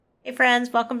Hey friends,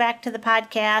 welcome back to the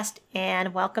podcast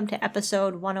and welcome to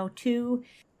episode 102.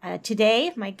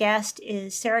 Today, my guest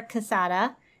is Sarah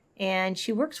Quesada, and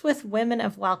she works with Women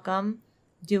of Welcome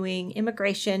doing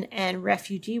immigration and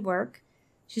refugee work.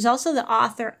 She's also the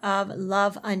author of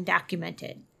Love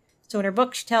Undocumented. So in her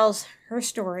book, she tells her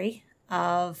story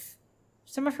of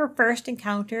some of her first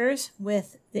encounters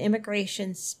with the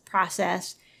immigration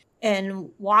process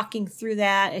and walking through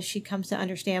that as she comes to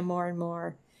understand more and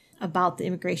more about the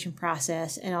immigration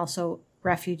process and also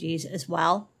refugees as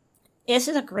well. This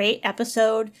is a great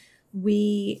episode.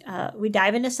 We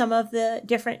dive into some of the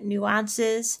different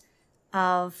nuances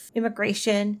of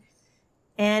immigration,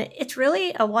 and it's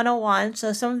really a 101.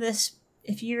 So some of this,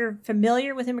 if you're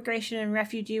familiar with immigration and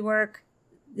refugee work,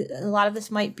 a lot of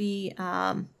this might be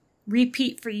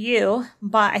repeat for you,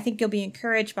 but I think you'll be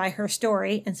encouraged by her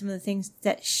story and some of the things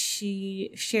that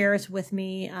she shares with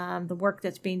me, the work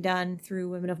that's being done through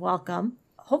Women of Welcome.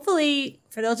 Hopefully,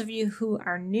 for those of you who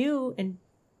are new, and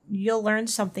you'll learn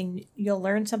something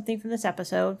from this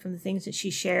episode, from the things that she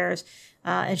shares.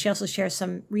 And she also shares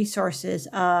some resources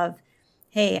of,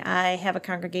 hey, I have a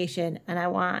congregation and I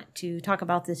want to talk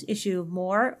about this issue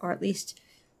more, or at least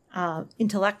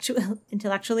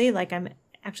intellectually, like I'm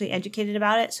actually educated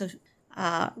about it. So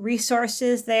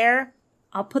resources there.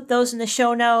 I'll put those in the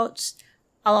show notes.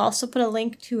 I'll also put a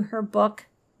link to her book.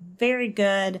 Very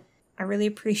good. I really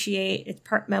appreciate it's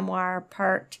part memoir,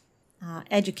 part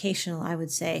educational, I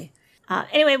would say.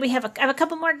 Anyway, I have a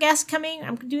couple more guests coming.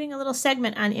 I'm doing a little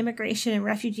segment on immigration and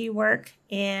refugee work,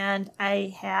 and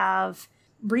I have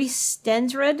Reese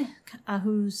Densrud,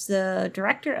 who's the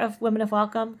director of Women of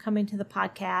Welcome, coming to the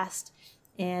podcast,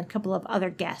 and a couple of other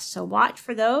guests. So watch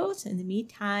for those. In the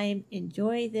meantime,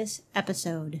 enjoy this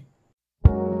episode.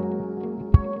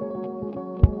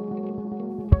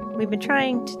 We've been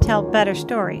trying to tell better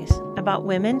stories about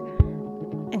women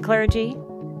and clergy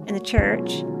and the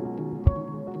church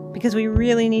because we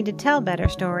really need to tell better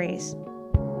stories.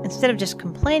 Instead of just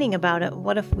complaining about it,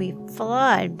 what if we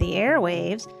flood the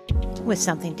airwaves with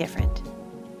something different?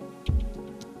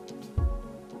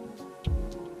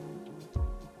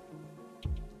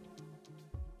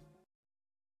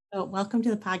 So welcome to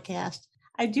the podcast.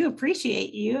 I do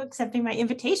appreciate you accepting my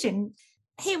invitation.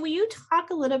 Hey, will you talk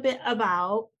a little bit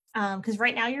about, because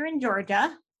right now you're in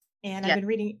Georgia, and Yeah.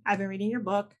 I've been reading your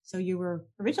book. So you were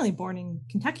originally born in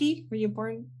Kentucky. Were you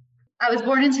born? I was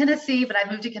born in Tennessee, but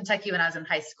I moved to Kentucky when I was in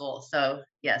high school. So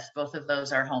yes, both of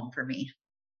those are home for me.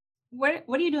 What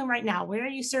are you doing right now? Where are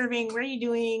you serving? Where are you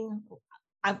doing?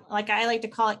 I like to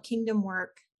call it kingdom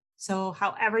work. So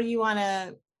however you want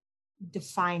to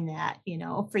define that,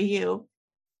 for you.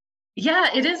 Yeah,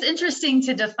 it is interesting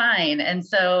to define. And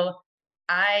so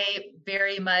I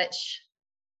very much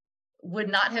would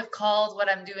not have called what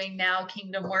I'm doing now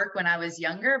kingdom work when I was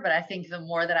younger, but I think the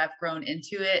more that I've grown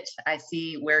into it, I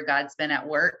see where God's been at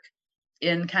work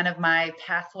in kind of my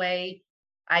pathway.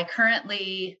 I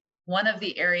currently, one of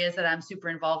the areas that I'm super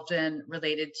involved in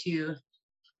related to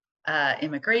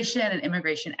immigration and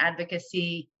immigration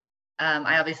advocacy.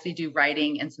 I obviously do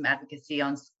writing and some advocacy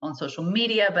on social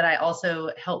media, but I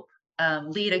also help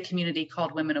lead a community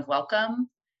called Women of Welcome,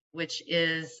 which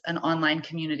is an online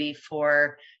community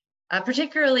for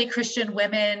particularly Christian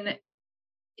women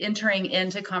entering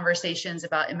into conversations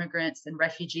about immigrants and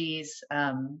refugees,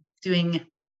 doing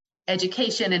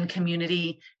education and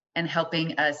community, and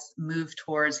helping us move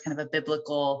towards kind of a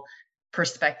biblical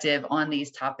perspective on these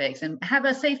topics and have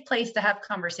a safe place to have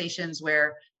conversations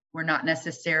where we're not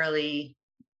necessarily,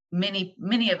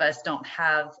 many of us don't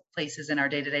have places in our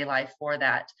day-to-day life for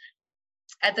that.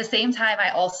 At the same time, I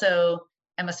also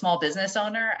am a small business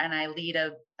owner, and I lead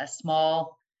a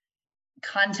small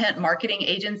content marketing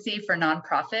agency for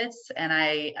nonprofits. And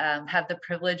I have the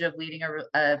privilege of leading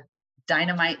a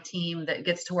dynamite team that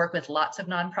gets to work with lots of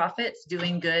nonprofits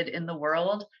doing good in the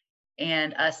world,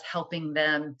 and us helping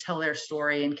them tell their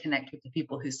story and connect with the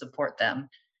people who support them.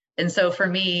 And so for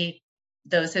me,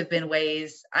 those have been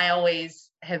ways I always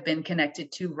have been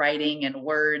connected to writing and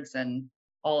words and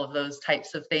all of those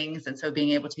types of things. And so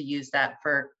being able to use that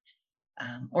for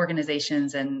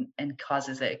organizations and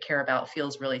causes that I care about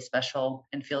feels really special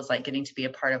and feels like getting to be a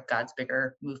part of God's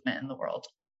bigger movement in the world.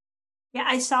 Yeah,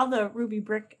 I saw the ruby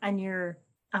brick on your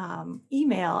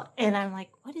email, and I'm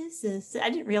like, what is this? I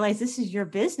didn't realize this is your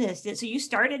business. So you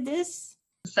started this?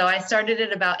 So I started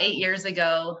it about 8 years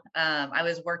ago. I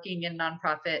was working in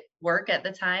nonprofit work at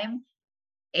the time,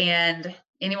 and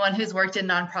anyone who's worked in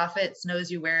nonprofits knows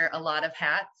you wear a lot of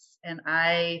hats. And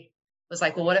I was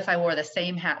like, well, what if I wore the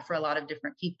same hat for a lot of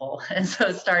different people? And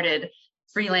so started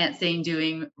freelancing,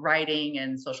 doing writing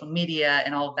and social media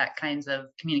and all of that kinds of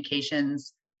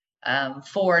communications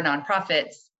for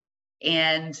nonprofits.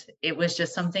 And it was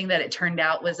just something that it turned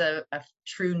out was a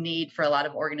true need for a lot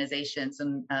of organizations,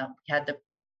 and had the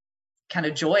kind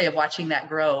of joy of watching that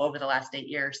grow over the last 8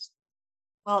 years.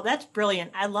 Well, that's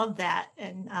brilliant. I love that.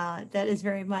 And that is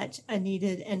very much a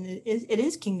needed, and it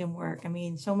is kingdom work. I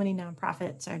mean, so many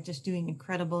nonprofits are just doing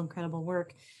incredible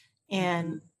work.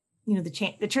 And,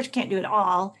 the church can't do it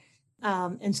all.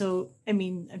 And so, I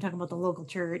mean, I'm talking about the local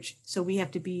church. So we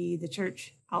have to be the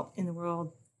church out in the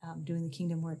world doing the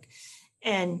kingdom work.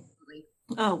 And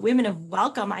Women of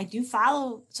Welcome, I do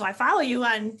follow. So I follow you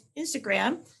on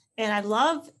Instagram, and I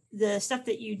love the stuff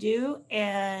that you do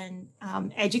and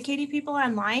educating people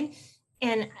online.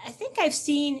 And I think I've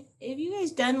seen, have you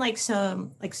guys done like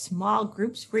some like small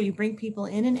groups where you bring people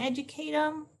in and educate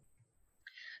them?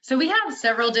 So we have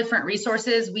several different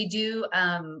resources. We do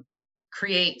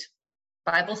create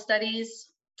Bible studies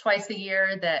twice a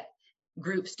year that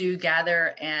groups do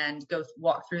gather and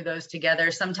walk through those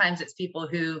together. Sometimes it's people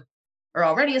who are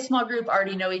already a small group,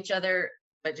 already know each other,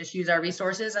 but just use our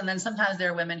resources. And then sometimes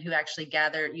there are women who actually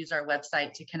use our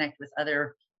website to connect with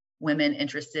other women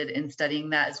interested in studying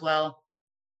that as well.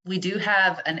 We do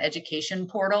have an education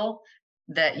portal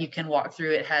that you can walk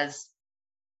through. It has,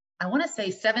 I want to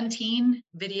say 17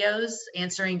 videos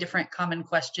answering different common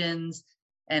questions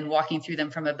and walking through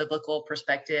them from a biblical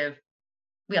perspective.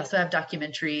 We also have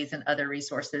documentaries and other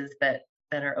resources that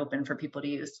are open for people to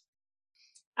use.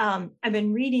 I've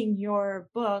been reading your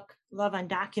book, Love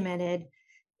Undocumented,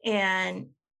 and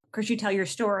of course you tell your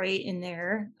story in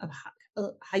there of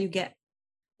how you get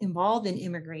involved in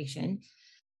immigration.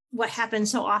 What happens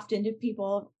so often to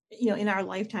people, in our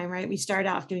lifetime, right? We start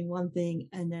off doing one thing,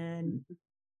 and then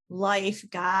life,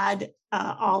 God,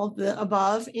 all of the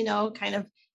above, kind of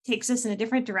takes us in a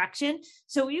different direction.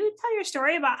 So will you tell your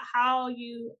story about how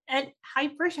you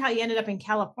ended up in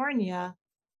California,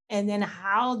 and then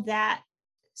how that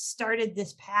started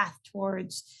this path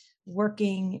towards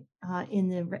working in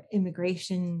the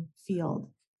immigration field?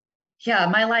 Yeah,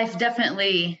 my life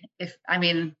definitely,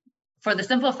 for the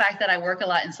simple fact that I work a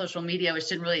lot in social media, which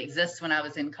didn't really exist when I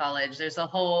was in college, there's a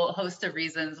whole host of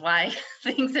reasons why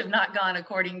things have not gone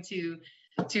according to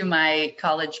my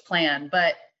college plan.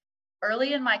 But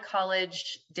early in my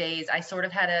college days, I sort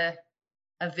of had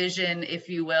a vision, if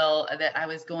you will, that I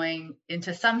was going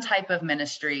into some type of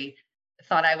ministry.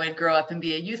 Thought I would grow up and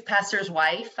be a youth pastor's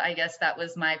wife. I guess that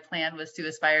was my plan, was to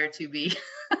aspire to be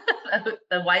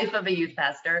the wife of a youth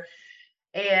pastor.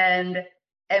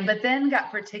 But then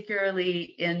got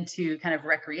particularly into kind of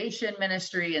recreation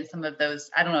ministry and some of those,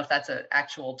 I don't know if that's an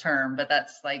actual term, but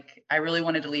that's like, I really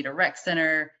wanted to lead a rec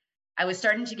center. I was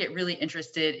starting to get really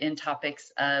interested in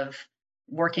topics of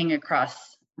working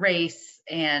across race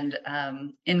and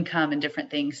income and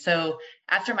different things. So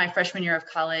after my freshman year of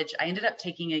college, I ended up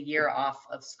taking a year off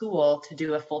of school to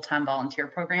do a full-time volunteer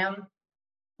program,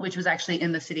 which was actually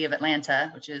in the city of Atlanta,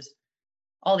 which is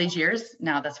all these years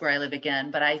now, that's where I live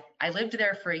again. But I lived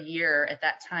there for a year at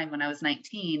that time when I was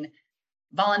 19,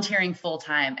 volunteering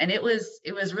full-time. And it was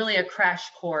really a crash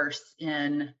course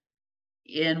in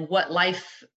what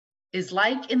life is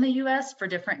like in the US for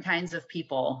different kinds of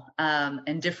people,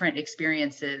 and different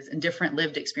experiences and different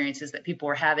lived experiences that people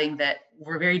were having that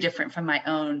were very different from my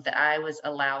own, that I was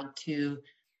allowed to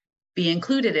be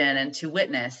included in and to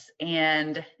witness.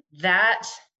 And that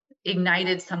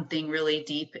ignited something really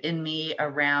deep in me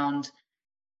around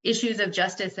issues of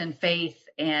justice and faith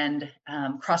and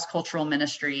cross-cultural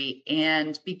ministry,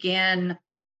 and began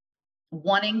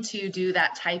wanting to do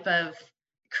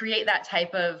create that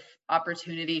type of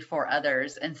opportunity for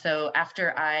others. And so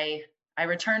after I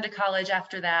returned to college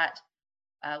after that,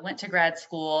 went to grad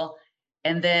school,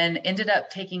 and then ended up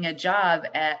taking a job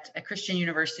at a Christian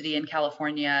university in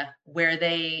California where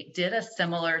they did a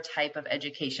similar type of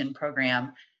education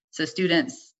program. So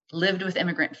students lived with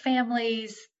immigrant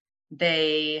families,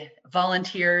 they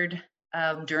volunteered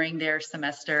during their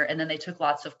semester, and then they took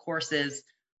lots of courses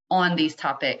on these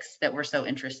topics that were so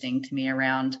interesting to me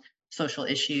around social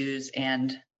issues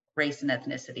and race and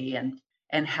ethnicity,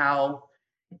 and how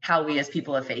we as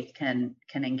people of faith can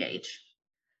engage,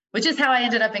 which is how I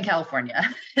ended up in California.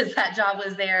 Because that job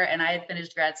was there, and I had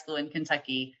finished grad school in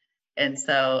Kentucky, and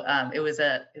so it was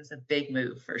a big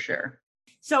move for sure.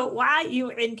 So while you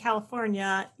were in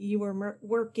California, you were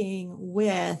working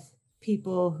with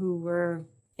people who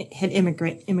had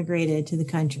immigrated to the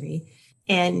country.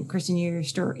 And of course, in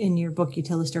your book, you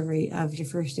tell the story of your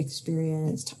first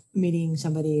experience meeting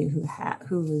somebody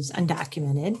who was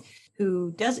undocumented,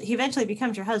 he eventually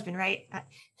becomes your husband, right?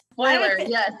 Spoiler,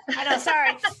 yes. I know,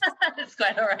 sorry. It's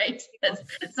quite all right.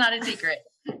 It's not a secret.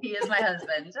 He is my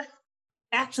husband.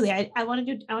 actually, I want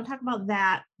to talk about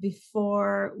that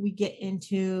before we get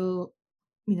into,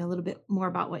 a little bit more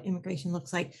about what immigration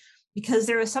looks like, because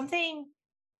there was something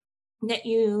that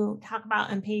you talk about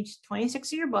on page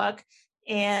 26 of your book,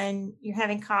 and you're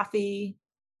having coffee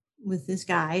with this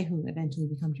guy who eventually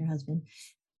becomes your husband.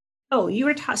 Oh,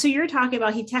 so you were talking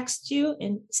about, he texts you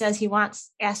and says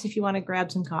asks if you want to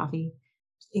grab some coffee.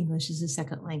 English is his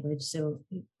second language, so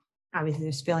obviously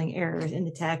there's spelling errors in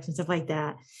the text and stuff like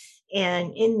that.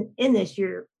 And in this,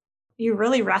 you're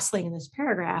really wrestling in this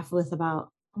paragraph with about,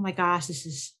 oh my gosh,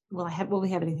 will we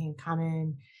have anything in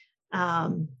common?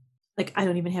 Like, I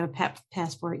don't even have a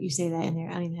passport. You say that in there.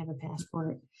 I don't even have a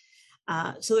passport.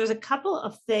 So there's a couple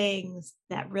of things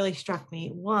that really struck me.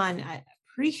 One, I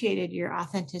appreciated your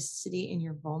authenticity and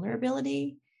your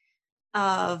vulnerability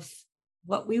of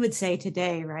what we would say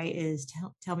today, right? Is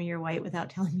tell me you're white without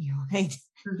telling me you're white.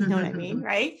 You know what I mean?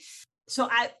 Right. So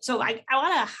I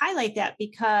want to highlight that,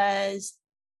 because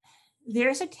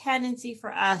there's a tendency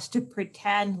for us to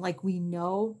pretend like we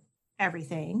know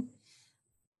everything,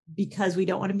 because we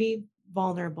don't want to be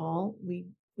vulnerable. We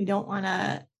don't want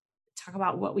to talk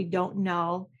about what we don't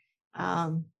know.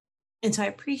 And so I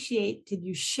appreciated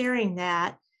you sharing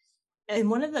that. And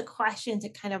one of the questions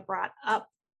it kind of brought up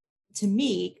to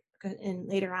me, and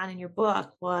later on in your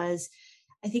book, was,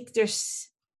 I think there's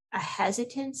a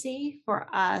hesitancy for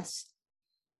us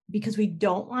because we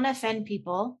don't want to offend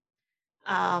people.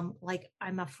 Like,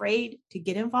 I'm afraid to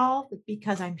get involved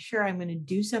because I'm sure I'm going to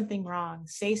do something wrong,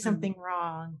 say something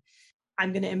wrong.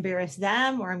 I'm going to embarrass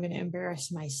them, or I'm going to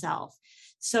embarrass myself.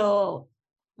 So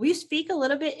will you speak a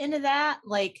little bit into that?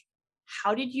 Like,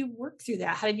 how did you work through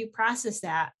that? How did you process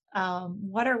that?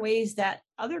 What are ways that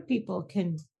other people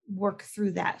can work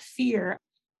through that fear?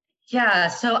 Yeah,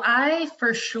 so I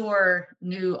for sure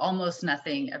knew almost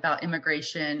nothing about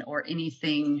immigration or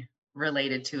anything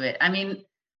related to it. I mean,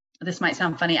 this might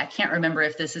sound funny. I can't remember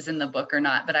if this is in the book or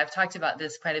not, but I've talked about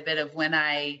this quite a bit of when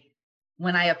I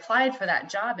applied for that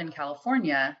job in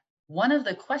California. One of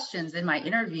the questions in my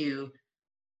interview,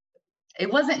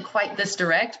 it wasn't quite this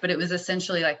direct, but it was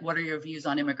essentially like, what are your views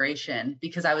on immigration?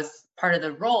 Because I was part of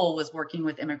the role was working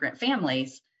with immigrant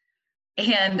families.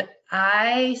 And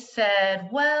I said,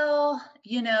 well,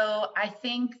 I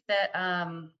think that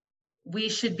we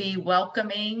should be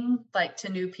welcoming, like, to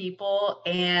new people,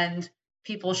 and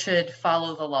people should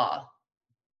follow the law.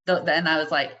 Then I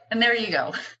was like, and there you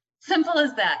go. Simple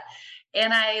as that.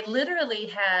 And I literally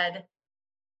had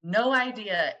no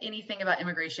idea anything about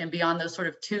immigration beyond those sort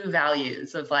of two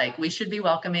values of, like, we should be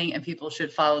welcoming and people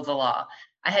should follow the law.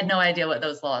 I had no idea what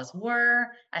those laws were.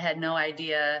 I had no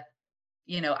idea,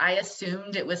 I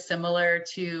assumed it was similar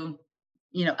to,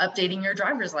 updating your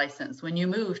driver's license when you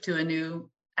move to a new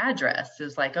address.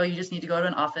 It's like, oh, you just need to go to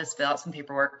an office, fill out some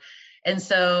paperwork. And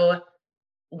so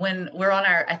when we're on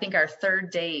I think our third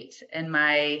date, and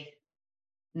my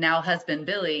now husband,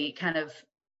 Billy, kind of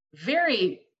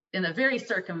in a very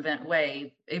circumvent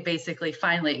way, it basically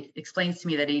finally explains to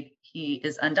me that he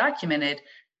is undocumented.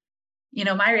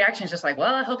 My reaction is just like,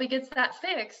 well, I hope he gets that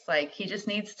fixed. Like, he just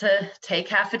needs to take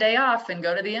half a day off and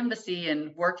go to the embassy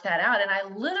and work that out. And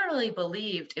I literally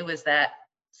believed it was that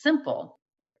simple,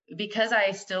 because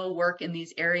I still work in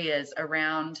these areas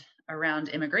around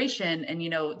immigration. And,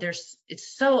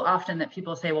 it's so often that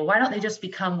people say, well, why don't they just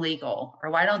become legal? Or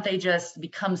why don't they just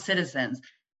become citizens?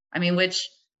 I mean, which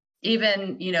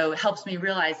even, helps me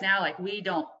realize now, like, we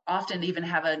don't often even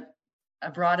have a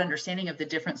broad understanding of the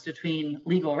difference between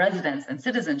legal residence and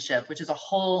citizenship, which is a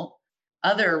whole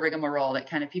other rigmarole that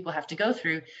kind of people have to go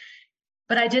through.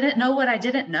 But I didn't know what I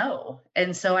didn't know.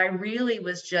 And so I really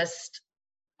was just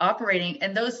operating,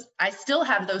 and I still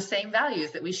have those same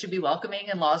values, that we should be welcoming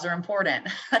and laws are important.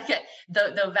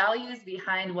 The values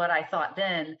behind what I thought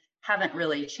then haven't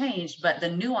really changed, but the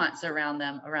nuance around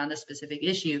them, around this specific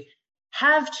issue,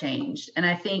 have changed. And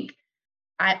I think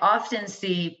I often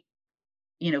see,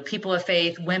 people of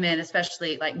faith, women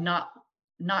especially, like, not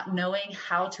knowing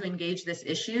how to engage this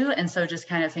issue. And so just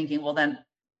kind of thinking, well, then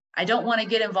I don't want to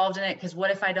get involved in it, because what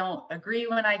if I don't agree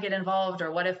when I get involved? Or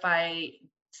what if I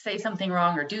say something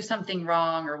wrong or do something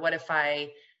wrong? Or what if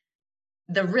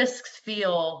the risks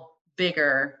feel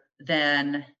bigger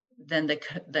than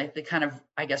the kind of,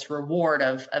 I guess, reward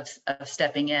of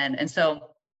stepping in. And so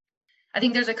I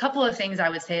think there's a couple of things I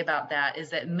would say about that,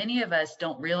 is that many of us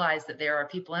don't realize that there are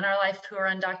people in our life who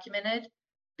are undocumented,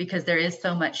 because there is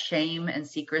so much shame and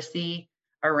secrecy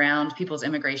around people's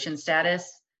immigration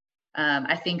status.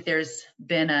 I think there's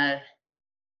been a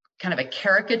kind of a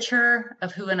caricature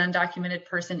of who an undocumented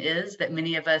person is, that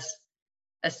many of us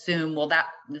assume, well,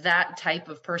 that type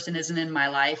of person isn't in my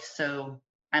life, so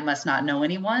I must not know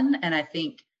anyone. And I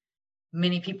think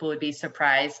many people would be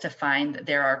surprised to find that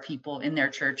there are people in their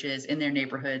churches, in their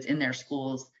neighborhoods, in their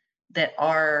schools that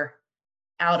are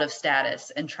out of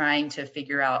status and trying to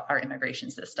figure out our immigration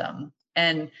system.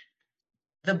 And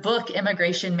the book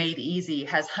Immigration Made Easy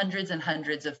has hundreds and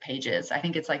hundreds of pages. I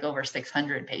think it's like over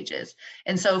 600 pages.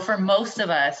 And so for most of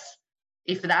us,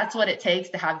 if that's what it takes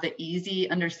to have the easy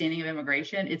understanding of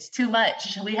immigration, it's too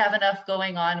much. We have enough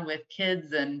going on with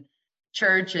kids and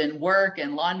church and work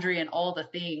and laundry and all the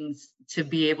things to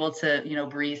be able to,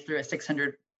 breeze through a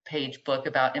 600-page book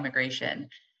about immigration.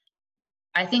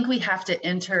 I think we have to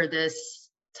enter this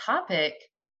topic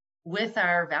with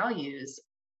our values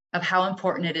of how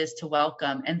important it is to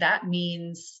welcome. And that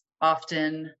means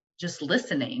often just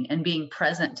listening and being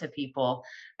present to people.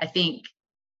 I think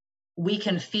we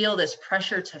can feel this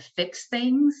pressure to fix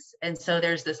things. And so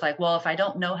there's this like, well, if I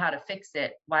don't know how to fix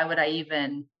it, why would I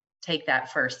even take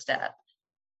that first step?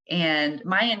 And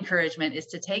my encouragement is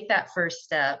to take that first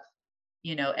step,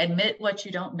 admit what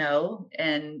you don't know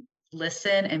and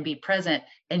listen and be present.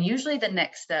 And usually the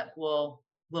next step will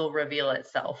reveal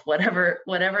itself, whatever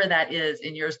that is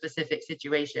in your specific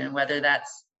situation, whether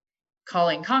that's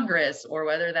calling Congress or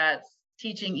whether that's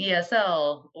teaching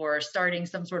ESL or starting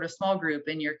some sort of small group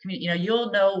in your community.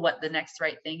 You'll know what the next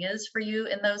right thing is for you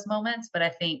in those moments. But I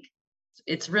think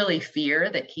it's really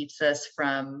fear that keeps us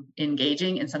from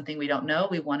engaging in something we don't know.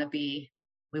 We want to be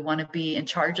in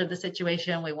charge of the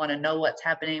situation. We want to know what's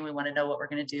happening. We want to know what we're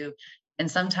going to do. And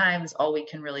sometimes all we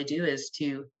can really do is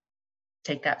to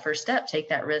take that first step, take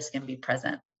that risk, and be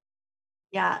present.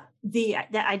 Yeah, the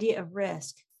idea of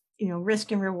risk,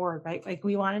 risk and reward, right? Like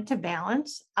we want it to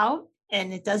balance out,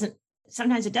 and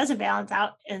sometimes it doesn't balance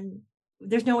out, and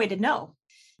there's no way to know.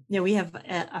 We have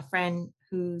a friend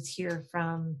who's here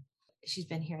she's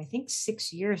been here, I think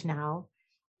 6 years now.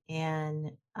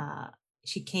 And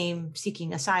she came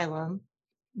seeking asylum,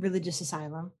 religious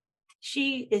asylum.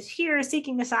 She is here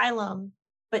seeking asylum,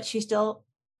 but she still,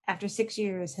 after 6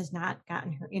 years, has not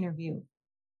gotten her interview.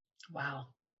 Wow.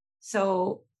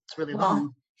 So it's really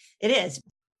long. It is.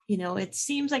 It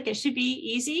seems like it should be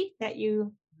easy that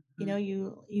you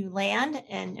land.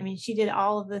 And I mean, she did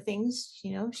all of the things,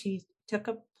 she took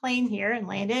a plane here and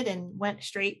landed and went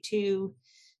straight to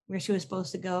where she was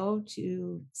supposed to go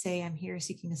to say, I'm here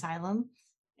seeking asylum.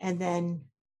 And then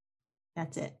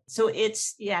that's it. So it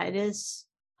is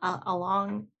a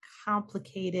long,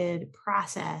 complicated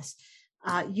process.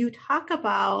 You talk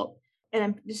about,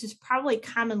 and this is probably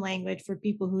common language for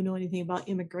people who know anything about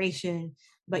immigration,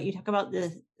 but you talk about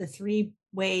the 3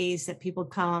 ways that people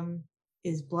come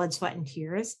is blood, sweat, and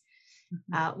tears,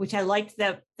 which I liked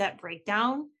that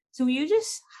breakdown. So will you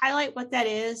just highlight what that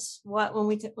is? When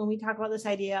we talk about this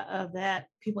idea of that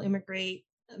people immigrate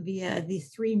via the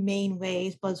 3 main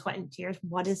ways, blood, sweat, and tears,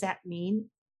 what does that mean?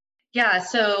 Yeah.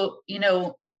 So,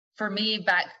 for me,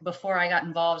 back before I got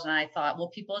involved, and I thought, well,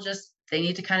 people they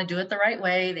need to kind of do it the right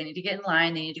way. They need to get in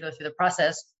line. They need to go through the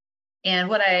process. And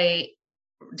what I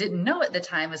didn't know at the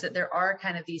time is that there are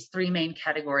kind of these 3 main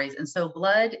categories. And so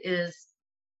blood is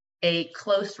a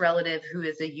close relative who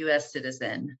is a U.S.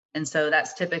 citizen. And so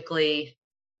that's typically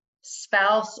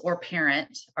spouse or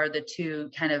parent are the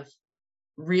 2 kind of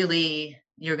really,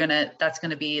 that's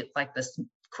going to be like the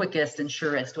quickest and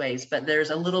surest ways. But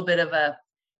there's a little bit of a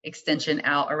extension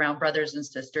out around brothers and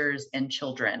sisters and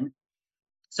children.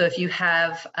 So if you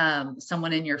have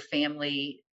someone in your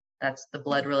family, that's the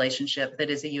blood relationship,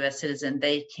 that is a U.S. citizen,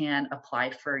 they can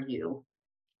apply for you,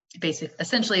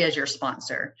 essentially as your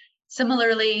sponsor.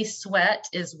 Similarly, sweat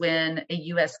is when a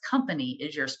U.S. company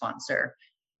is your sponsor.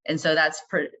 And so that's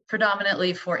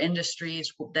predominantly for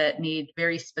industries that need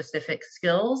very specific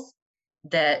skills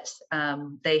that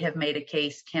they have made a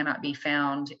case cannot be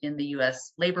found in the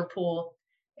U.S. labor pool.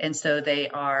 And so they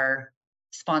are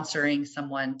sponsoring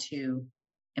someone to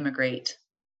immigrate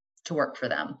to work for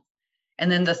them.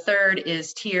 And then the third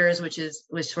is TIERS,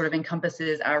 which sort of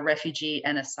encompasses our refugee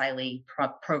and asylee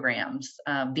programs.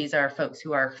 These are folks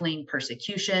who are fleeing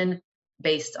persecution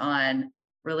based on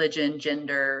religion,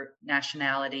 gender,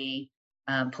 nationality,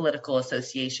 political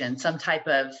association, some type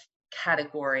of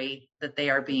category that they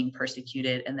are being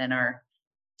persecuted and then are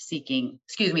seeking,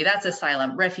 that's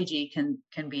asylum. Refugee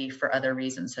can be for other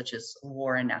reasons, such as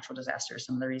war and natural disasters,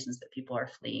 some of the reasons that people are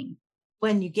fleeing.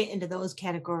 When you get into those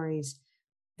categories,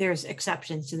 there's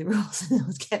exceptions to the rules in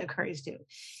those categories too.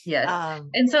 Yes.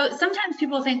 And so sometimes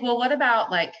people think, well, what about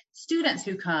like students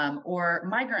who come or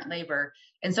migrant labor?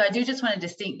 And so I do just want to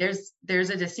distinguish,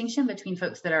 there's a distinction between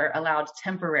folks that are allowed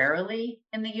temporarily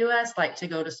in the US, like to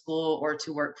go to school or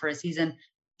to work for a season,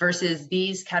 versus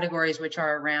these categories, which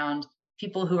are around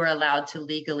people who are allowed to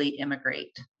legally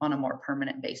immigrate on a more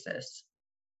permanent basis.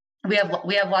 We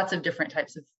have lots of different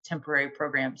types of temporary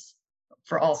programs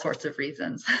for all sorts of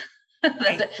reasons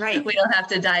Right. we don't have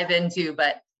to dive into,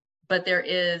 but there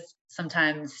is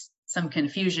sometimes some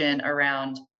confusion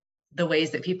around the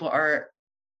ways that people are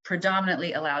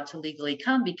predominantly allowed to legally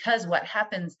come, because what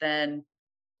happens then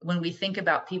when we think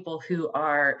about people who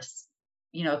are,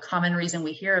 a common reason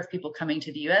we hear of people coming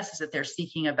to the US is that they're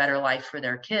seeking a better life for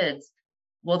their kids.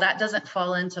 Well, that doesn't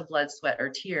fall into blood, sweat, or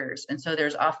tears. And so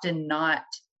there's often not,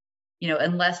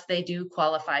 unless they do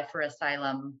qualify for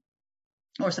asylum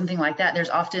or something like that, there's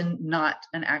often not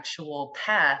an actual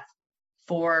path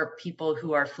for people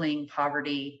who are fleeing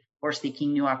poverty or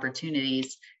seeking new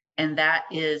opportunities. And that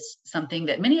is something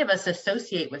that many of us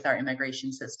associate with our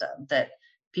immigration system, that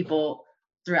people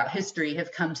throughout history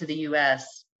have come to the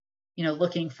US,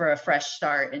 looking for a fresh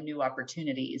start and new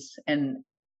opportunities. And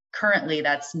currently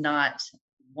that's not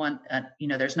one,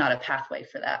 there's not a pathway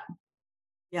for that.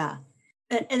 Yeah.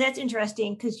 And that's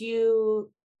interesting because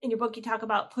in your book, you talk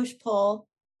about push-pull,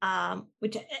 and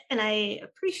I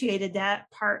appreciated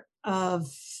that part of,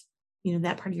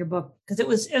 that part of your book, because it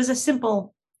was a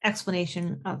simple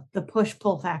explanation of the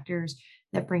push-pull factors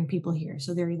that bring people here.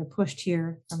 So they're either pushed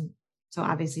here so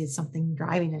obviously it's something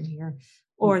driving them here,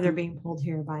 or they're being pulled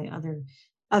here by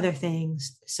other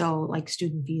things. So like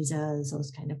student visas,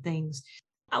 those kind of things.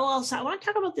 So I want to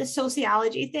talk about this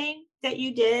sociology thing that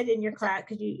you did in your class,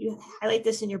 because you highlight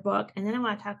this in your book. And then I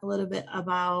want to talk a little bit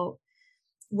about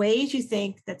ways you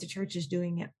think that the church is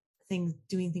doing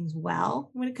things well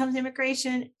when it comes to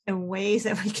immigration, and ways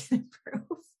that we can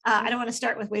improve. I don't want to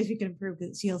start with ways we can improve,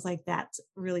 because it feels like that's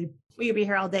really, we could be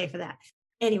here all day for that.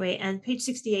 Anyway, on page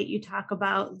 68, you talk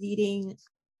about leading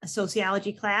a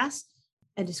sociology class,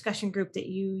 a discussion group that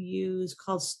you use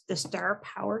called the Star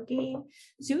Power Game.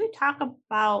 So we talk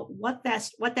about what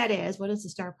that is. What is the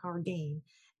Star Power Game?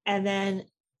 And then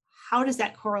how does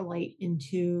that correlate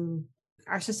into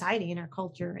our society and our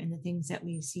culture and the things that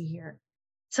we see here?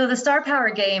 So the Star Power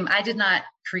Game, I did not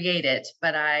create it,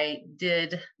 but I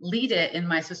did lead it in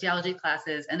my sociology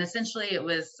classes. And essentially it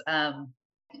was,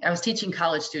 I was teaching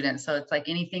college students. So it's like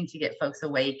anything to get folks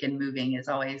awake and moving is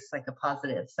always like a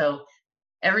positive. So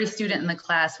every student in the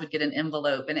class would get an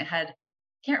envelope, and it had,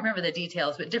 can't remember the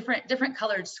details, but different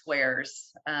colored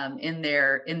squares in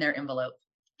their envelope.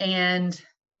 And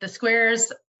the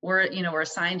squares were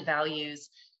assigned values.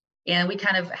 And we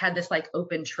kind of had this like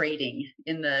open trading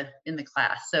in the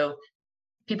class. So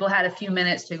people had a few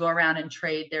minutes to go around and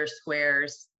trade their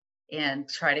squares and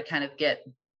try to kind of get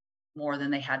more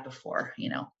than they had before,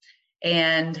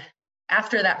 And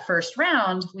after that first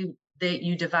round,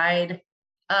 you divide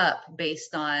up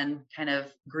based on kind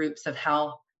of groups of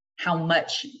how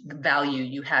much value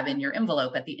you have in your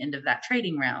envelope at the end of that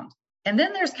trading round. And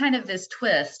then there's kind of this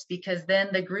twist, because then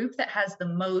the group that has the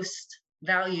most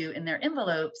value in their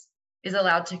envelopes is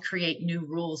allowed to create new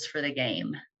rules for the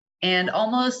game. And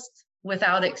almost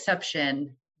without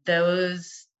exception,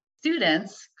 those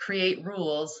students create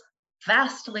rules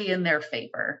vastly in their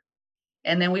favor.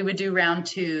 And then we would do round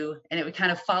 2, and it would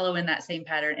kind of follow in that same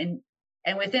pattern.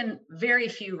 And within very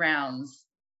few rounds,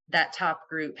 that top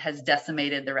group has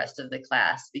decimated the rest of the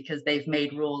class, because they've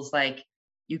made rules like,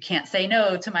 you can't say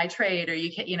no to my trade, or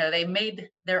you can't, they made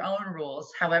their own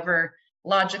rules, however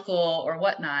logical or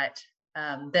whatnot,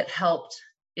 that helped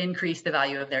increase the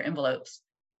value of their envelopes.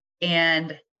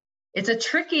 And it's a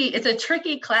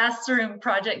tricky classroom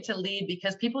project to lead,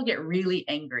 because people get really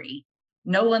angry.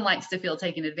 No one likes to feel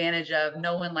taken advantage of.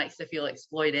 No one likes to feel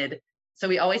exploited. So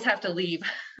we always have to leave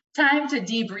time to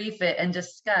debrief it and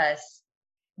discuss.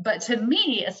 But to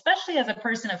me, especially as a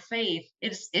person of faith,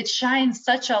 it shines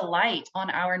such a light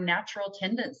on our natural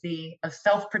tendency of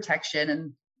self-protection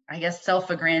and, I guess,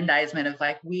 self-aggrandizement of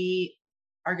like, we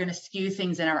are going to skew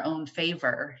things in our own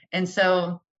favor. And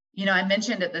so, I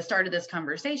mentioned at the start of this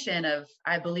conversation of,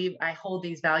 I hold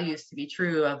these values to be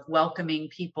true of welcoming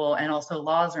people, and also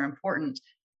laws are important.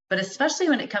 But especially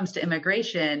when it comes to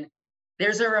immigration,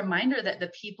 there's a reminder that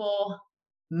the people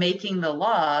making the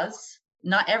laws,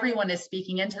 not everyone is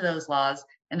speaking into those laws,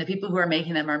 and the people who are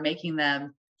making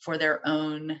them for their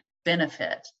own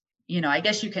benefit. I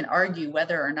guess you can argue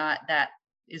whether or not that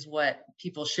is what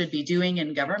people should be doing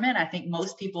in government. I think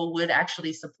most people would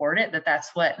actually support it, that that's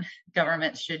what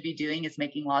government should be doing, is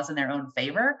making laws in their own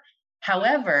favor.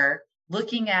 However,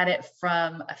 looking at it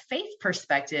from a faith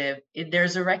perspective,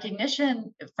 there's a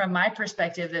recognition from my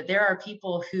perspective that there are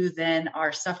people who then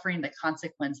are suffering the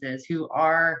consequences, who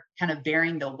are kind of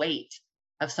bearing the weight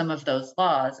of some of those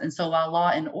laws. And so while law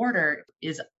and order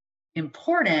is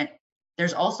important,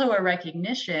 there's also a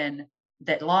recognition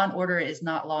that law and order is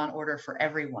not law and order for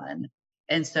everyone.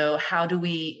 And so how do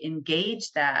we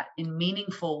engage that in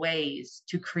meaningful ways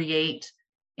to create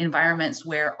environments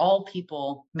where all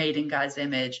people made in God's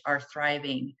image are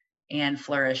thriving and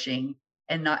flourishing,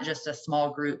 and not just a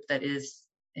small group that is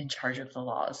in charge of the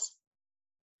laws?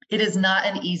 It is not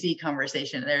an easy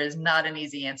conversation. There is not an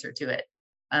easy answer to it.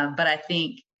 But I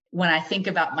think when I think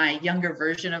about my younger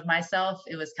version of myself,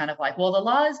 it was kind of like, well, the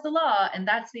law is the law, and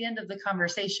that's the end of the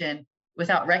conversation,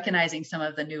 without recognizing some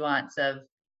of the nuance of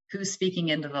who's speaking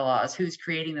into the laws, who's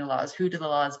creating the laws, who do the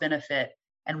laws benefit,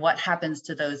 and what happens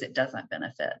to those it doesn't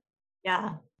benefit.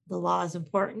 Yeah, the law is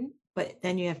important, but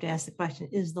then you have to ask the question,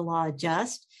 is the law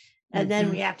just? And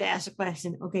then we have to ask the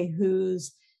question, okay,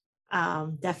 whose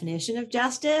definition of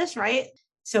justice, right?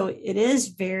 So it is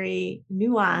very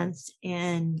nuanced.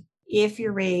 And if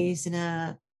you're raised in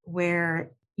a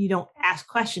where you don't ask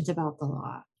questions about the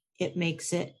law, it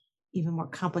makes it even more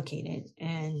complicated.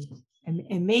 And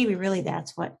maybe really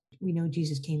that's what we know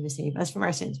Jesus came to save us from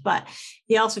our sins. But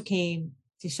he also came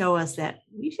to show us that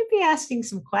we should be asking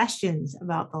some questions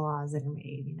about the laws that are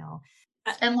made, you know.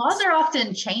 And laws are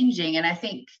often changing. And I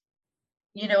think,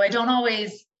 you know, I don't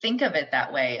always think of it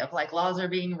that way, of like laws are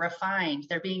being refined,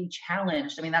 they're being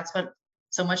challenged. I mean, that's what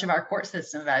so much of our court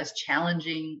system about, is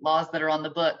challenging laws that are on the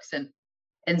books.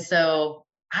 And so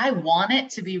I want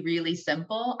it to be really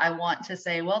simple. I want to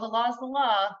say, well, the law is the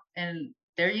law, and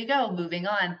there you go, moving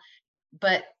on.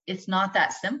 But it's not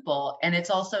that simple. And it's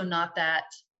also not that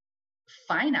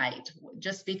finite.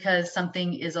 Just because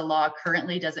something is a law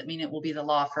currently doesn't mean it will be the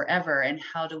law forever. And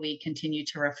how do we continue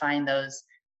to refine those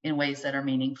in ways that are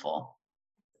meaningful?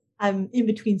 I'm in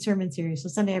between sermon series. So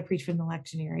Sunday I preached from the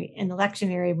lectionary, and the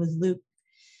lectionary was Luke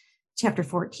chapter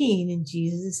 14. And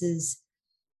Jesus is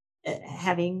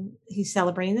he's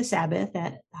celebrating the Sabbath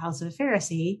at the house of a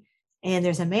Pharisee. And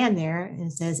there's a man there, and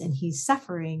it says, and he's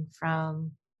suffering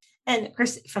from, and of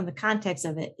course, from the context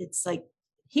of it, it's like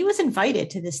he was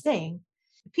invited to this thing.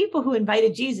 The people who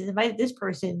invited Jesus invited this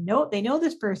person. They know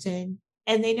this person,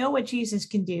 and they know what Jesus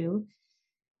can do.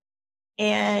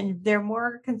 And they're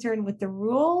more concerned with the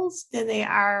rules than they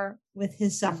are with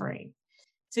his suffering.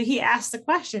 So he asked the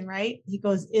question, right? He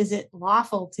goes, is it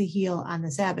lawful to heal on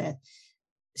the Sabbath?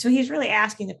 So he's really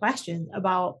asking the question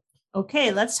about,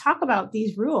 okay, let's talk about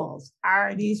these rules. Who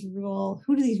do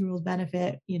these rules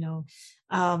benefit? You know,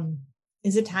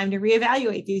 is it time to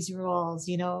reevaluate these rules?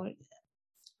 You know,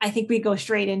 I think we go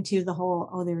straight into the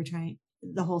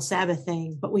whole Sabbath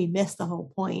thing, but we miss the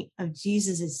whole point of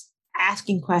Jesus'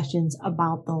 asking questions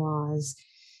about the laws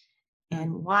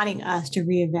and wanting us to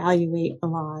reevaluate the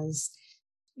laws,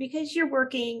 because you're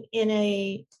working in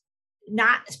a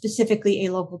not specifically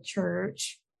a local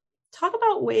church. Talk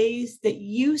about ways that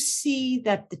you see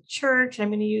that the church, I'm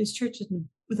going to use churches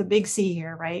with a big C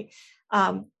here, right?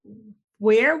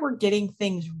 Where we're getting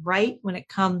things right when it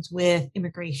comes with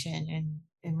immigration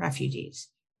and refugees.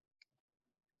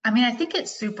 I mean, I think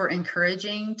it's super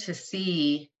encouraging to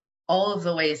see all of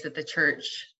the ways that the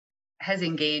church has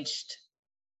engaged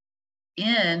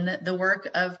in the work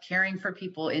of caring for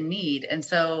people in need. And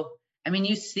so, I mean,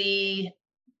 you see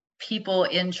people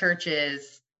in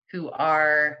churches who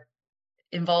are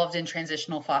involved in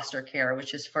transitional foster care,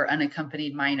 which is for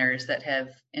unaccompanied minors that have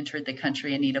entered the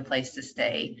country and need a place to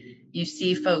stay. You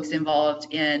see folks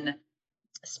involved in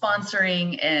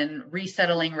sponsoring and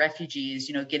resettling refugees,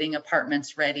 you know, getting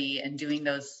apartments ready and doing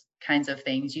those kinds of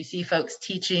things. You see folks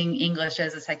teaching English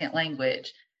as a second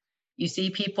language. You see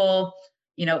people,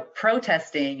 you know,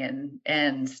 protesting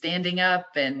and standing up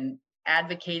and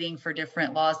advocating for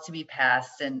different laws to be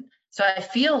passed. And so I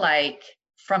feel like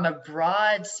from a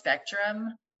broad spectrum,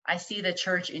 I see the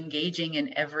church engaging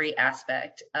in every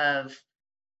aspect of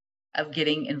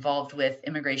getting involved with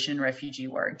immigration and refugee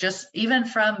work, just even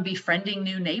from befriending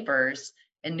new neighbors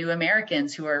and new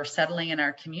Americans who are settling in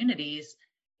our communities.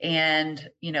 And,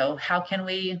 you know, how can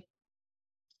we,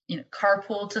 you know,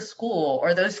 carpool to school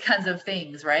or those kinds of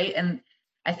things, right? And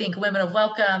I think Women of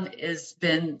Welcome has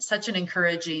been such an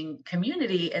encouraging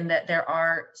community in that there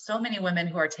are so many women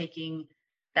who are taking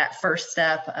that first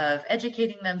step of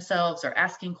educating themselves or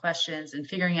asking questions and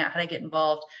figuring out how to get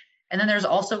involved. And then there's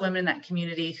also women in that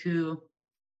community who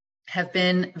have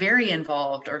been very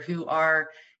involved or who are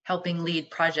helping lead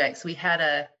projects. We had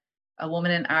a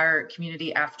woman in our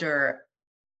community after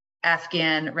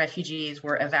Afghan refugees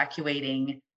were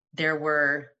evacuating. There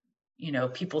were, you know,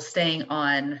 people staying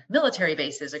on military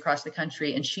bases across the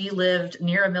country, and she lived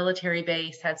near a military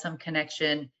base, had some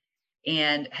connection,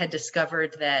 and had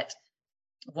discovered that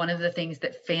one of the things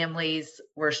that families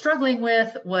were struggling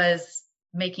with was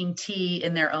making tea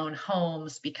in their own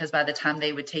homes, because by the time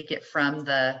they would take it from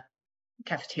the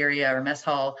cafeteria or mess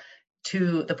hall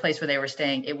to the place where they were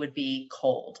staying, it would be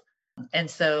cold. And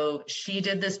so she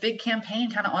did this big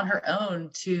campaign kind of on her own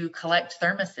to collect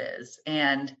thermoses.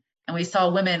 And we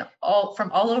saw women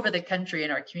from all over the country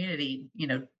in our community,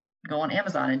 go on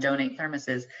Amazon and donate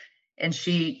thermoses. And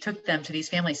she took them to these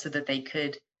families so that they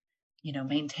could,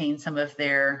 maintain some of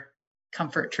their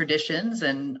comfort traditions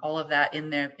and all of that in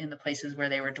the places where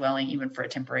they were dwelling, even for a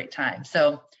temporary time.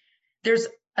 So there's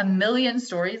a million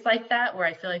stories like that where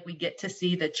I feel like we get to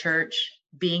see the church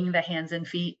being the hands and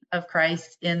feet of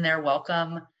Christ in their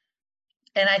welcome.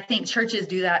 And I think churches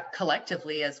do that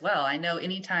collectively as well. I know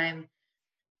anytime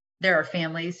there are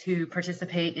families who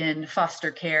participate in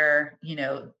foster care,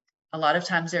 a lot of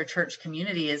times their church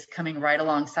community is coming right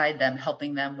alongside them,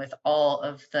 helping them with all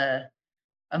of the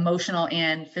emotional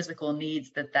and physical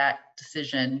needs that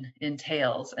decision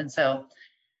entails. And so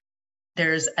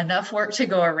there's enough work to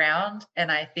go around. And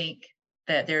I think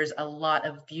that there's a lot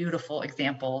of beautiful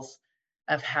examples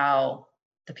of how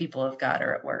the people of God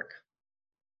are at work.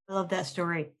 I love that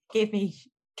story. It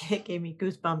gave me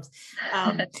goosebumps.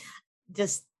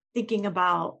 Just thinking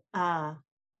about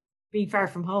being far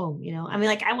from home, we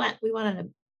went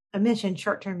on a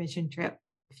short-term mission trip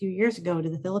a few years ago to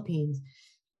the Philippines,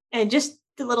 and just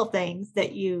the little things that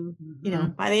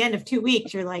by the end of 2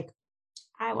 weeks, you're like,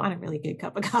 I want a really good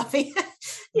cup of coffee.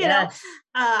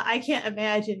 I can't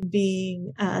imagine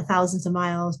being thousands of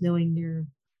miles, knowing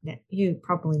you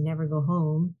probably never go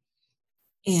home,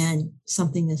 and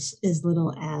something as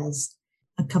little as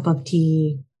a cup of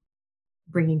tea,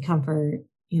 bringing comfort,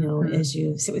 as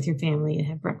you sit with your family and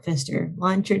have breakfast or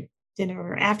lunch or dinner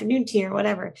or afternoon tea or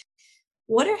whatever.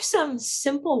 What are some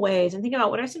simple ways? I'm thinking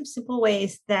about what are some simple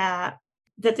ways that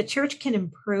the church can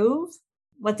improve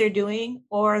what they're doing,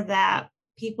 or that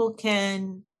people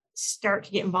can start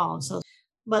to get involved,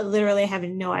 but literally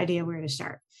having no idea where to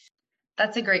start?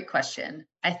 That's a great question.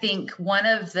 I think one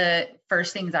of the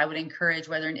first things I would encourage,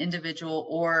 whether an individual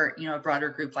or, a broader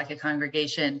group like a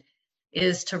congregation,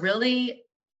 is to really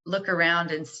look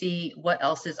around and see what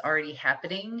else is already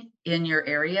happening in your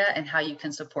area and how you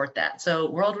can support that. So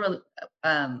World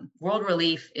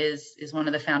Relief is one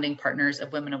of the founding partners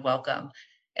of Women of Welcome.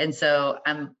 And so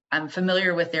I'm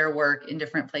familiar with their work in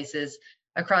different places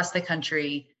across the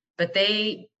country, but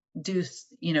they do,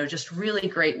 just really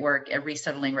great work at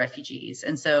resettling refugees.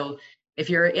 And so if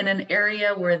you're in an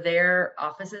area where their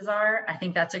offices are, I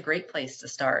think that's a great place to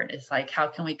start. It's like, how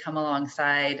can we come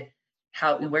alongside?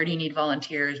 Where do you need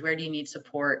volunteers? Where do you need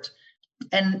support?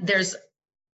 And there's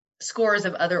scores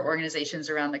of other organizations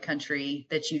around the country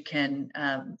that you can,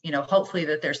 hopefully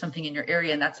that there's something in your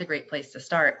area, and that's a great place to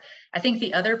start. I think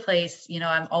the other place,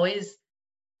 I'm always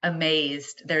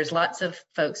amazed. There's lots of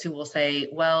folks who will say,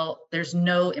 well, there's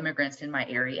no immigrants in my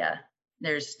area.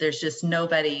 There's just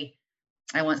nobody.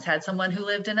 I once had someone who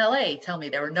lived in LA tell me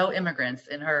there were no immigrants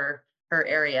in her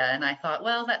area. And I thought,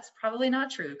 well, that's probably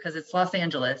not true because it's Los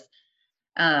Angeles.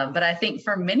 But I think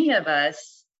for many of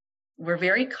us, we're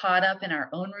very caught up in our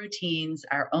own routines,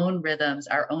 our own rhythms,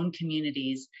 our own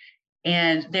communities.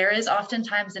 And there is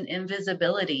oftentimes an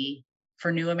invisibility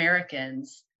for new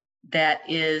Americans that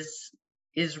is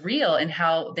real in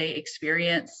how they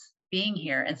experience being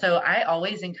here. And so I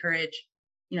always encourage,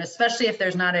 especially if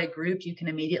there's not a group you can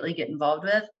immediately get involved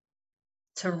with,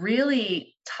 to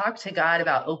really talk to God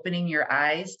about opening your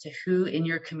eyes to who in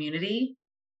your community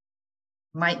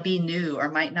might be new or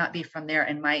might not be from there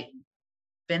and might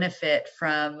benefit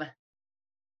from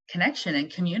connection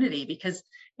and community, because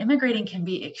immigrating can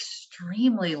be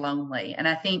extremely lonely. And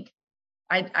I think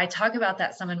I talk about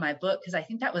that some in my book, because I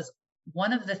think that was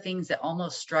one of the things that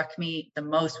almost struck me the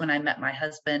most when I met my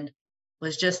husband,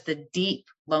 was just the deep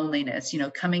loneliness,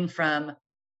 coming from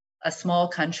a small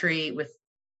country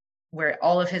where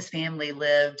all of his family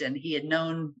lived and he had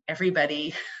known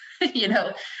everybody,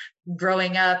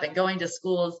 growing up and going to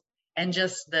schools, and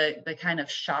just the kind of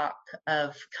shock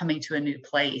of coming to a new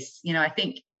place. I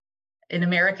think in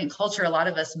American culture, a lot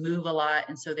of us move a lot.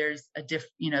 And so there's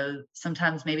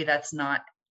sometimes maybe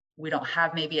we don't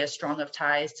have maybe as strong of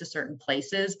ties to certain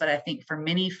places, but I think for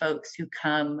many folks who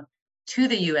come to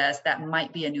the US, that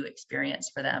might be a new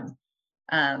experience for them.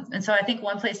 And so I think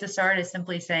one place to start is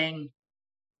simply saying,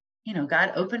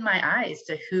 God, open my eyes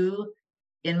to who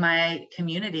in my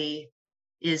community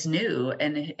is new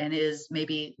and is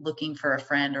maybe looking for a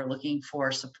friend or looking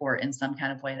for support in some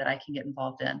kind of way that I can get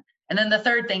involved in. And then the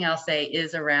third thing I'll say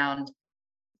is around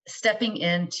stepping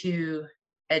into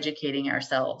educating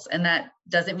ourselves. And that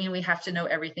doesn't mean we have to know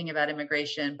everything about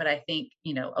immigration, but I think,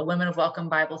 a Women of Welcome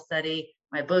Bible study,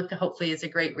 my book hopefully is a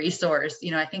great resource.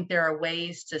 I think there are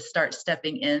ways to start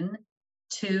stepping in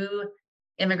to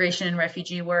immigration and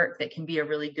refugee work that can be a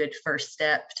really good first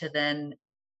step to then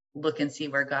look and see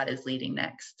where God is leading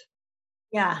next.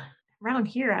 Yeah. Around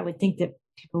here, I would think that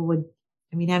people would,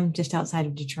 I mean, I'm just outside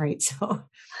of Detroit. So,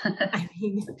 I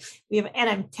mean, we have, and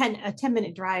I'm a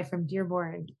 10-minute drive from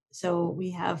Dearborn. So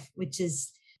we have, which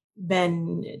has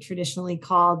been traditionally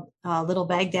called Little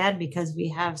Baghdad because we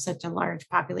have such a large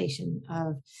population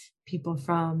of people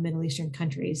from Middle Eastern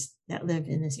countries that live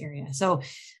in this area. So,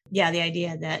 yeah, the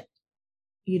idea that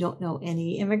you don't know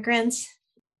any immigrants,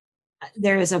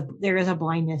 there is a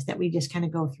blindness that we just kind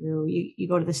of go through. You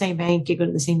go to the same bank, you go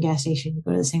to the same gas station, you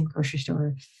go to the same grocery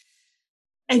store,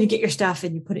 and you get your stuff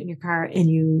and you put it in your car and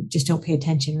you just don't pay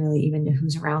attention really even to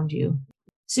who's around you.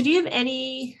 So do you have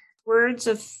any words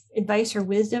of advice or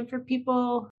wisdom for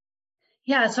people?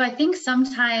 Yeah, so I think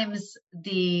sometimes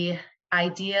the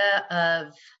idea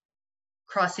of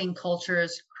crossing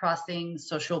cultures, crossing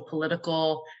social,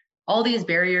 political, all these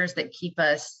barriers that keep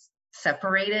us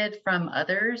separated from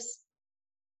others,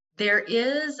 there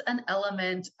is an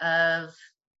element of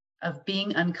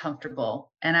being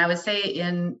uncomfortable. And I would say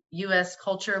in US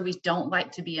culture, we don't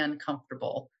like to be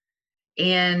uncomfortable.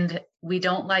 And we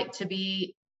don't like to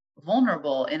be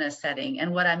vulnerable in a setting.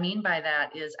 And what I mean by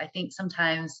that is, I think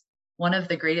sometimes one of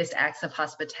the greatest acts of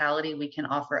hospitality we can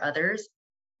offer others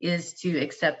is to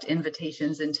accept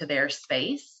invitations into their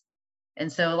space.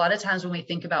 And so a lot of times when we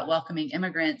think about welcoming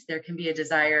immigrants, there can be a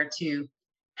desire to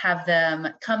have them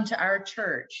come to our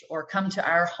church or come to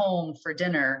our home for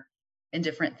dinner and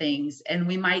different things. And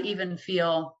we might even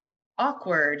feel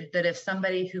awkward that if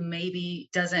somebody who maybe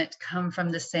doesn't come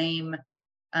from the same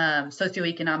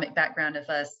socioeconomic background of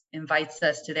us invites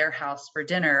us to their house for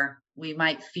dinner, we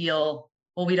might feel,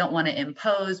 well, we don't want to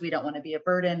impose, we don't want to be a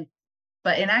burden.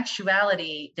 But in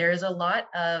actuality, there is a lot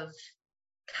of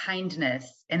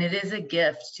kindness, and it is a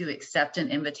gift to accept an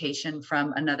invitation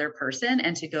from another person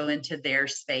and to go into their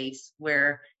space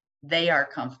where they are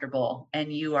comfortable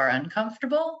and you are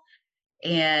uncomfortable.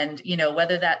 And,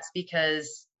 whether that's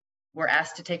because we're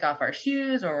asked to take off our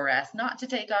shoes, or we're asked not to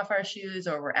take off our shoes,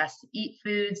 or we're asked to eat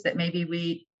foods that maybe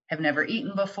we have never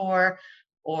eaten before,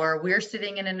 or we're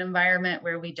sitting in an environment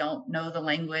where we don't know the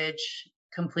language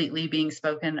completely being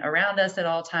spoken around us at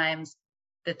all times,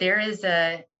 that there is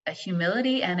a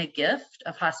humility and a gift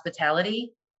of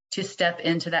hospitality to step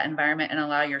into that environment and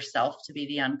allow yourself to be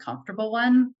the uncomfortable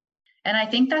one. And I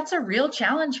think that's a real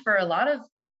challenge for a lot of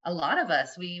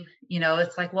us.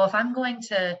 It's like, well, if I'm going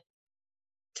to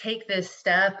take this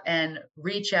step and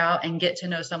reach out and get to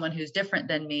know someone who's different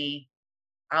than me,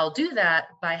 I'll do that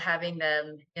by having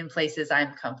them in places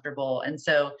I'm comfortable. And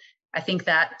so I think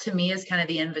that to me is kind of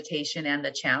the invitation and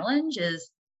the challenge is,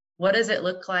 what does it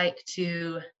look like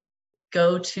to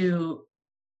go to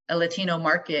a Latino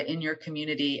market in your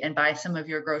community and buy some of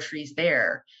your groceries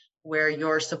there, where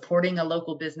you're supporting a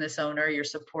local business owner, you're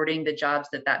supporting the jobs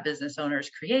that business owner's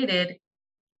created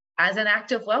as an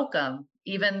act of welcome,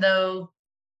 even though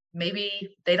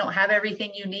maybe they don't have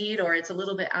everything you need, or it's a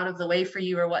little bit out of the way for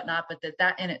you or whatnot, but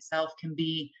that in itself can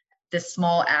be this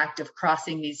small act of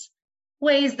crossing these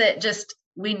ways that just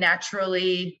we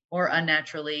naturally or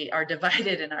unnaturally are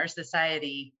divided in our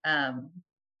society.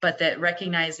 But that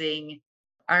recognizing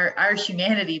our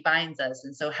humanity binds us.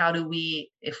 And so how do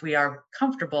we, if we are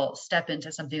comfortable, step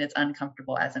into something that's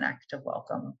uncomfortable as an act of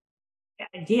welcome?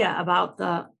 Idea about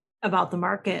the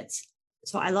markets.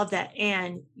 So I love that.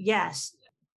 And yes,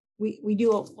 we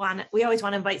always want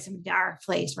to invite somebody to our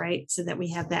place, right? So that we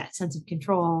have that sense of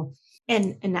control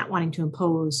and not wanting to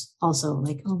impose also,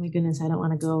 like, oh my goodness, I don't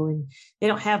want to go and they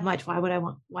don't have much. Why would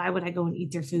I go and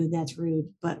eat their food? That's rude.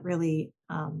 But really,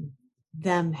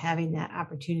 them having that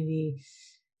opportunity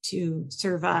to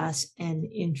serve us and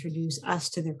introduce us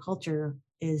to their culture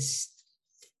is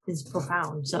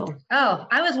profound. So,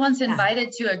 I was once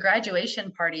invited to a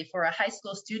graduation party for a high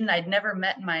school student I'd never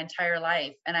met in my entire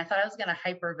life. And I thought I was going to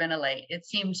hyperventilate. It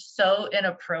seemed so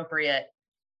inappropriate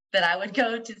that I would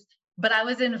go to, but I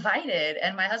was invited.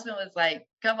 And my husband was like,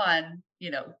 come on,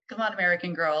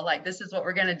 American girl, like, this is what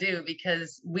we're going to do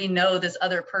because we know this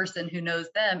other person who knows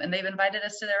them and they've invited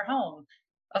us to their home.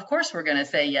 Of course, we're going to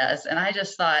say yes. And I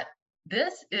just thought,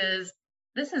 this is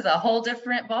a whole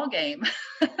different ballgame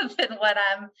than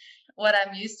what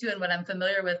I'm used to and what I'm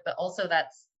familiar with, but also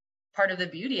that's part of the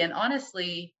beauty. And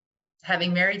honestly,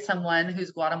 having married someone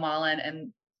who's Guatemalan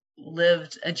and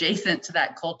lived adjacent to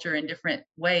that culture in different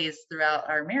ways throughout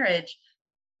our marriage,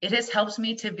 it has helped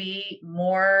me to be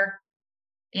more,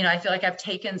 I feel like I've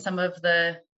taken some of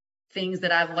the things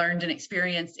that I've learned and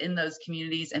experienced in those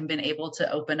communities and been able to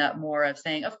open up more of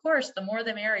saying, of course, the more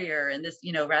the merrier. And this,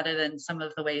 rather than some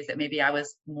of the ways that maybe I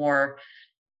was more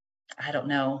I don't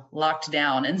know, locked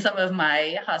down in some of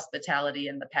my hospitality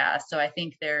in the past. So I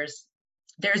think there's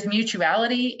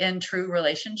mutuality in true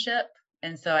relationship.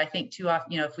 And so I think too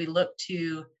often, if we look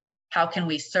to how can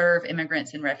we serve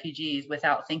immigrants and refugees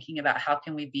without thinking about how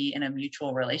can we be in a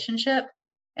mutual relationship,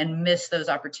 and miss those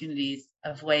opportunities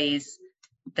of ways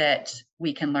that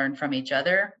we can learn from each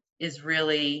other, is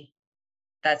really,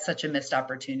 that's such a missed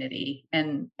opportunity.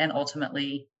 And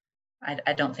ultimately,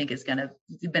 I don't think is going to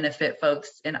benefit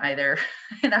folks in either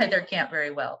camp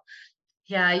very well.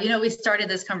 Yeah, we started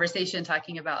this conversation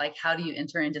talking about like, how do you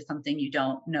enter into something you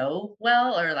don't know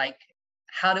well, or like,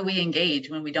 how do we engage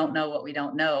when we don't know what we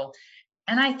don't know?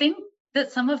 And I think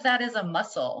that some of that is a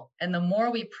muscle. And the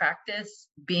more we practice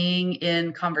being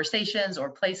in conversations or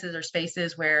places or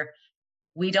spaces where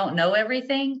we don't know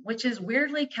everything, which is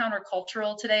weirdly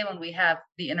countercultural today when we have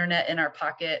the internet in our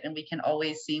pocket and we can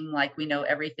always seem like we know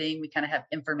everything. We kind of have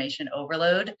information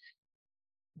overload.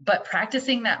 But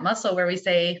practicing that muscle where we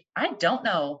say, I don't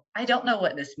know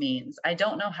what this means. I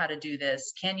don't know how to do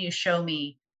this. Can you show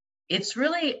me? It's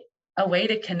really a way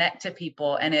to connect to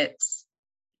people. And it's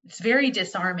very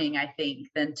disarming, I think,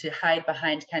 than to hide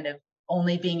behind kind of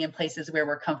only being in places where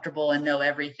we're comfortable and know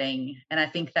everything. And I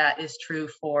think that is true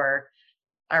for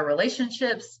our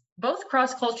relationships, both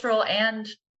cross-cultural and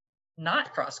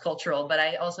not cross-cultural. But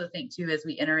I also think too, as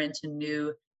we enter into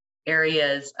new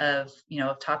areas of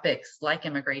topics like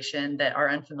immigration that are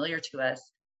unfamiliar to us,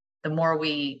 the more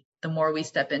we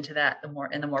step into that,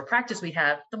 the more practice we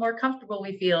have, the more comfortable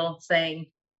we feel saying,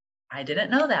 I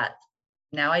didn't know that.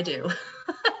 Now I do.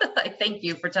 Like, thank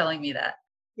you for telling me that.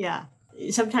 Yeah.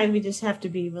 Sometimes we just have to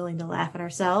be willing to laugh at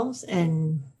ourselves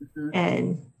and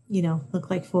look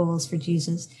like fools for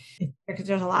Jesus, because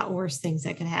there's a lot worse things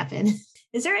that can happen.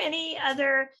 Is there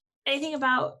anything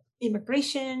about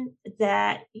immigration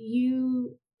that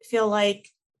you feel like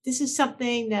this is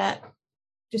something that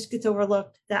just gets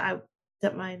overlooked that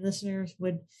my listeners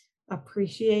would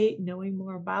appreciate knowing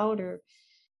more about? Or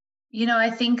I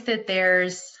think that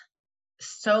there's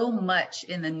so much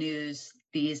in the news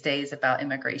these days about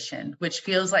immigration, which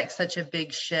feels like such a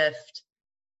big shift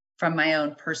from my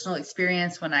own personal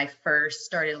experience. When I first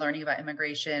started learning about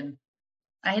immigration,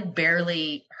 I had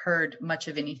barely heard much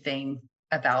of anything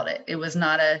about it. It was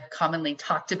not a commonly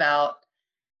talked about.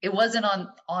 It wasn't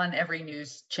on every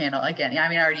news channel. Again,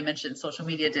 I already mentioned social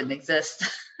media didn't exist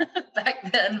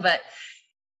back then, but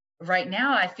right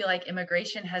now I feel like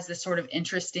immigration has this sort of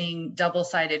interesting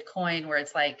double-sided coin where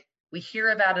it's like we hear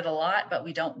about it a lot, but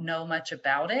we don't know much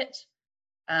about it.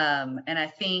 And I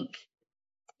think,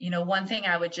 one thing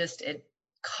I would just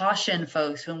caution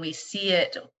folks when we see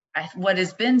it, what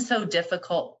has been so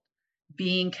difficult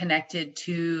being connected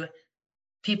to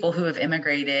people who have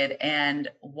immigrated and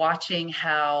watching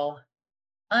how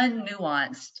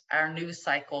unnuanced our news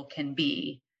cycle can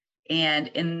be. And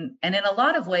in a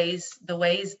lot of ways, the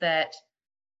ways that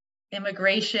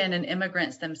immigration and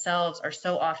immigrants themselves are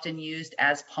so often used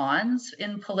as pawns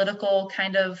in political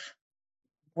kind of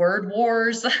word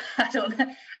wars.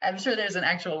 I'm sure there's an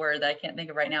actual word that I can't think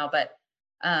of right now, but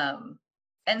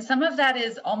and some of that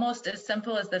is almost as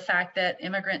simple as the fact that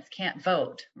immigrants can't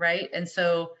vote, right? And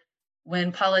so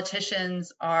when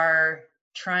politicians are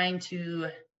trying to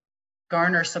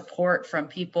garner support from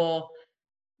people,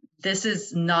 this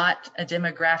is not a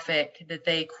demographic that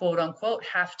they quote unquote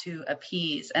have to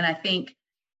appease. And I think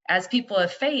as people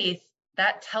of faith,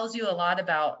 that tells you a lot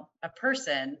about a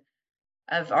person.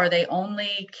 Are they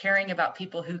only caring about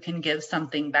people who can give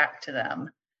something back to them?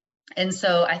 And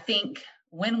so I think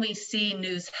when we see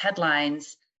news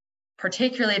headlines,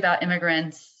 particularly about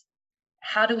immigrants,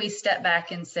 how do we step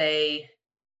back and say,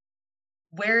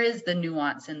 where is the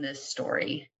nuance in this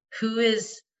story? Who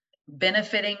is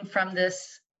benefiting from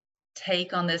this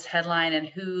take on this headline and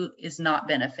who is not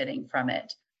benefiting from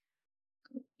it?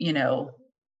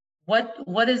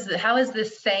 How is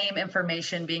this same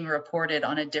information being reported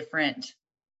on a different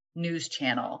news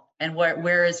channel, and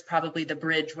where is probably the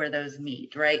bridge where those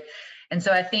meet, right? And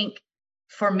so I think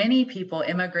for many people,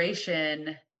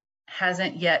 immigration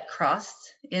hasn't yet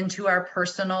crossed into our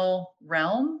personal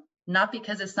realm, not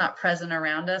because it's not present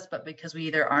around us, but because we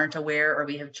either aren't aware or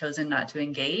we have chosen not to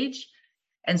engage.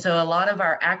 And so a lot of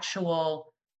our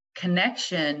actual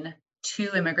connection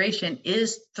to immigration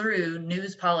is through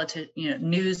news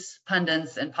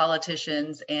pundits and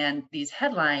politicians and these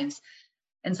headlines.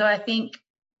 And so I think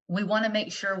we want to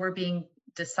make sure we're being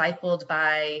discipled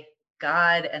by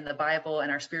God and the Bible and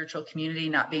our spiritual community,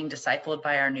 not being discipled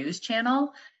by our news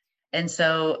channel. And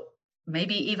so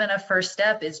maybe even a first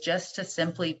step is just to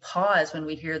simply pause when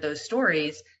we hear those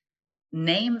stories,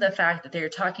 name the fact that they're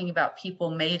talking about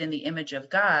people made in the image of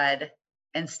God,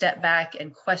 and step back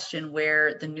and question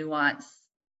where the nuance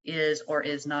is or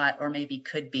is not, or maybe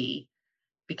could be.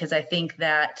 Because I think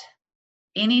that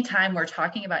anytime we're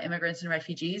talking about immigrants and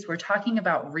refugees, we're talking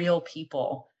about real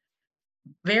people,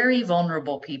 very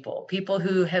vulnerable people, people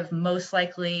who have most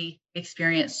likely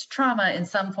experienced trauma in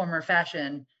some form or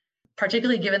fashion,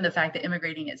 particularly given the fact that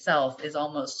immigrating itself is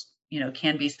almost,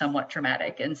 can be somewhat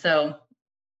traumatic. And so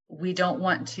we don't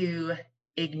want to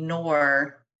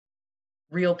ignore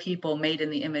real people made in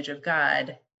the image of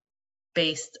God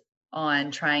based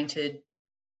on trying to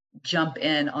jump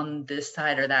in on this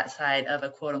side or that side of a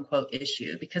quote unquote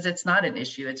issue, because it's not an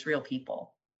issue, it's real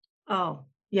people. Oh,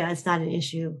 yeah, it's not an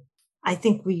issue. I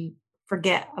think we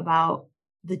forget about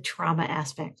the trauma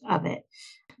aspect of it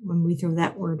when we throw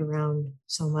that word around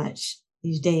so much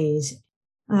these days.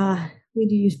 We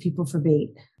do use people for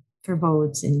bait, for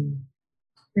votes, and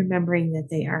remembering that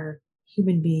they are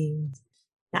human beings,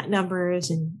 not numbers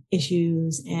and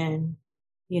issues and,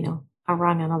 a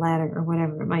rung on a ladder or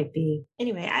whatever it might be.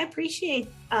 Anyway, I appreciate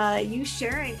you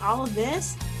sharing all of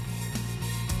this.